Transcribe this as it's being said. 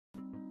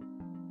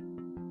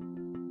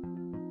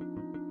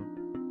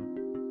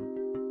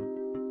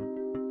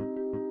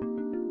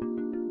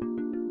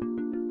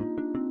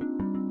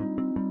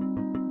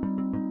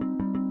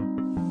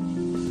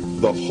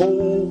The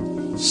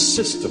whole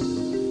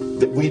system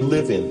that we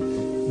live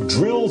in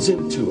drills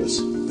into us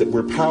that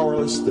we're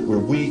powerless, that we're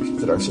weak,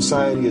 that our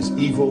society is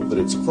evil, that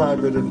it's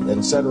crime-ridden,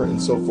 etc.,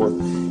 and so forth.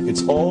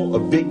 It's all a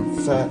big,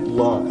 fat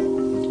lie.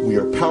 We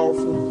are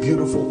powerful,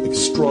 beautiful,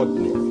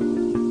 extraordinary.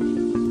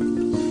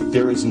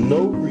 There is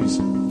no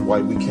reason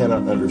why we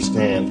cannot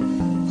understand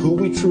who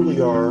we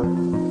truly are,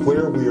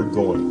 where we are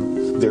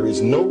going. There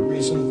is no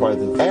reason why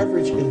the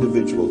average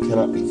individual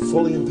cannot be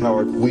fully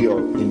empowered. We are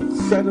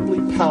incredibly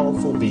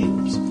powerful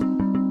beings.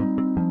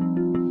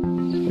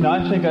 You know,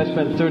 I think I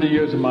spent 30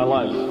 years of my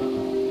life,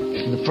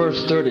 in the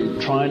first 30,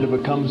 trying to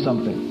become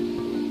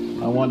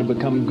something. I wanted to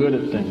become good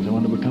at things. I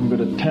wanted to become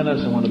good at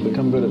tennis. I wanted to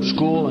become good at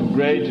school and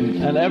grades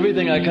and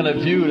everything I kind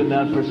of viewed in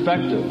that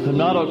perspective. I'm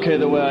not okay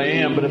the way I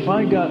am, but if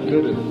I got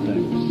good at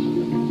things,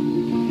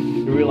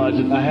 you realize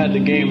that I had the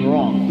game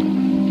wrong.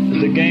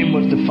 The game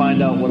was to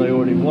find out what I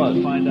already was.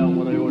 Find out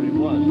what I already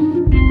was.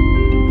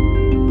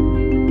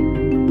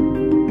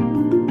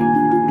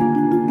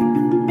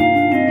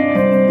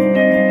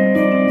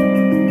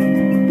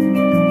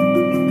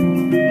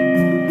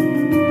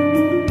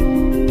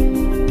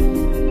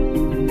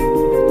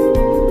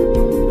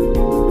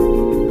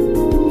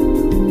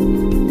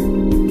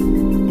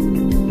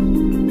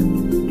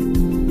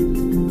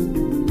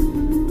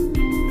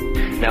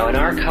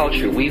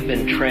 We've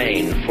been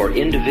trained for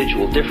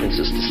individual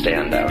differences to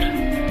stand out.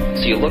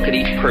 So you look at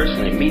each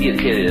person,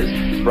 immediately it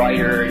is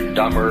brighter,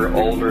 dumber,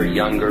 older,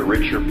 younger,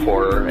 richer,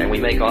 poorer, and we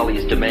make all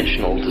these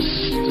dimensional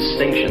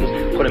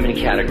distinctions, put them in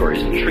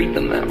categories and treat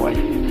them that way.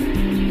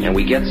 And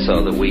we get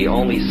so that we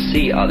only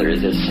see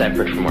others as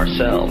separate from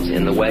ourselves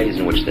in the ways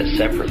in which they're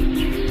separate.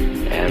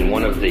 And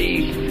one of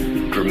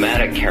the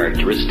dramatic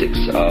characteristics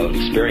of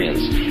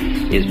experience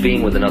is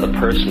being with another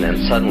person and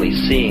suddenly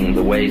seeing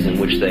the ways in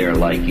which they are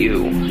like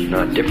you,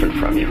 not different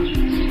from you,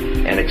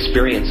 and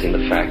experiencing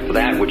the fact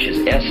that which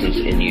is essence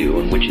in you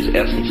and which is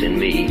essence in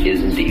me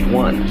is indeed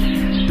one.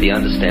 The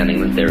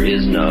understanding that there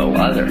is no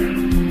other.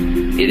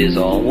 It is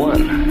all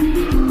one.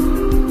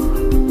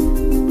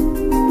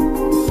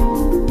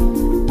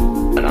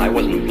 And I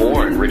wasn't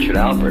born Richard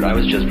Albert, I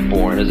was just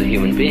born as a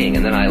human being,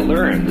 and then I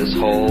learned this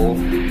whole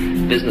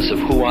business of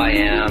who I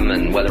am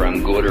and whether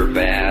I'm good or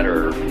bad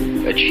or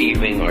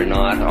achieving or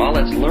not, all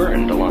that's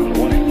learned along the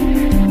way.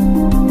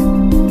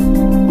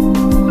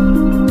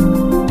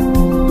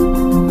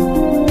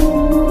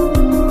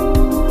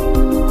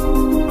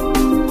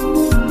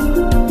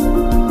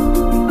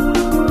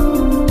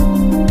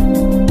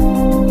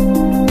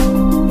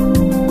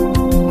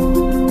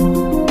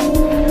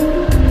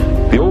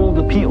 The old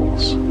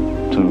appeals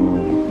to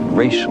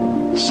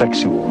racial,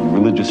 sexual, and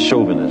religious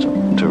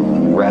chauvinism, to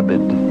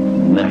rabid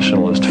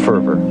nationalist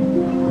fervor,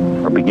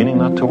 are beginning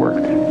not to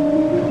work.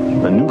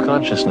 A new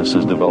consciousness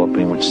is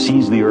developing which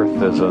sees the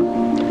earth as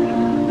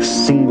a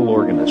single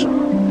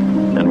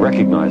organism and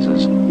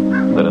recognizes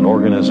that an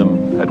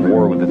organism at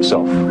war with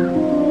itself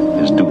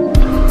is doomed.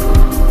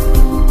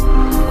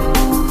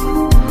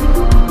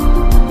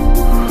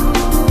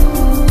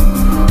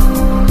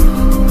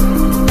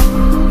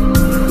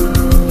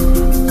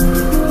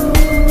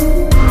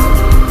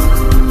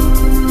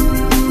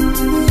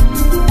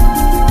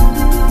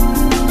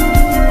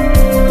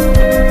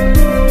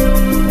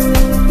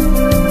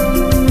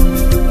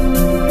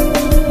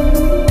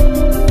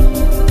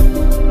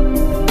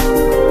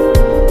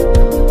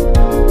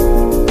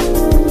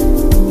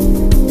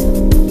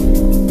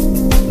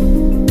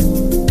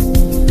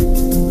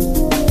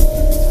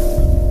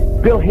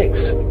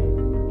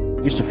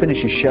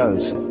 Finish his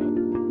shows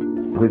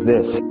with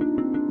this.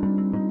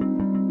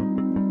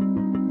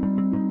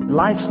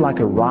 Life's like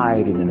a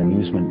ride in an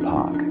amusement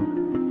park.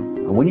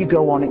 And when you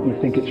go on it, you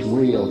think it's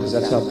real, because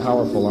that's how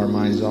powerful our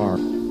minds are.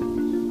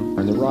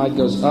 And the ride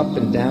goes up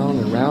and down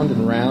and round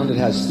and round. It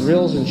has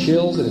thrills and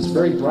chills, and it's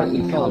very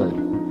brightly colored.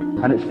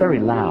 And it's very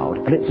loud,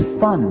 and it's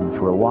fun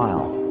for a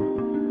while.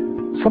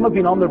 Some have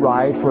been on the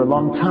ride for a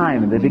long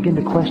time, and they begin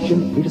to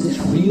question, is this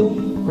real,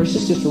 or is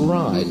this just a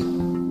ride?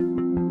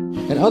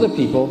 And other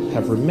people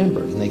have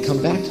remembered, and they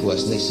come back to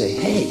us and they say,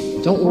 hey,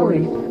 don't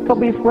worry. Don't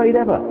be afraid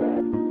ever.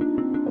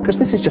 Because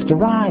this is just a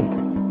ride.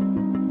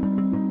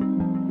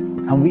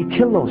 And we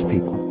kill those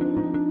people.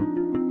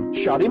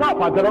 Shut him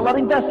up. I've got a lot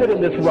invested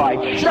in this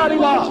ride. Shut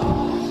him up.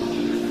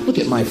 Look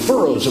at my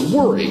furrows of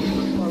worry.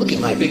 Look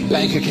at my big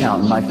bank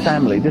account. My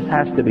family. This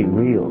has to be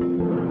real.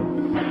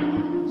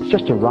 It's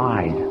just a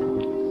ride.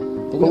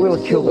 But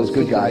we'll kill those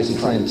good guys who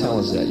try and tell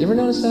us that. You ever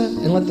notice that?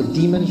 And let the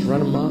demons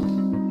run amok?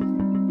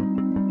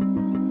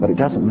 But it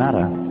doesn't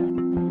matter,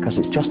 because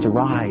it's just a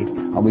ride,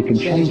 and we can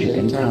change it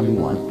anytime we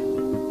want.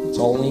 It's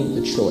only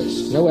a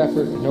choice. No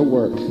effort, no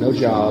work, no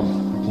job,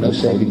 no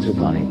savings of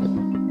money.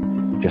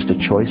 Just a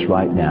choice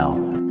right now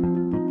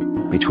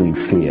between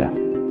fear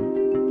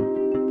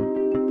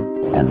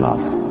and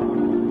love.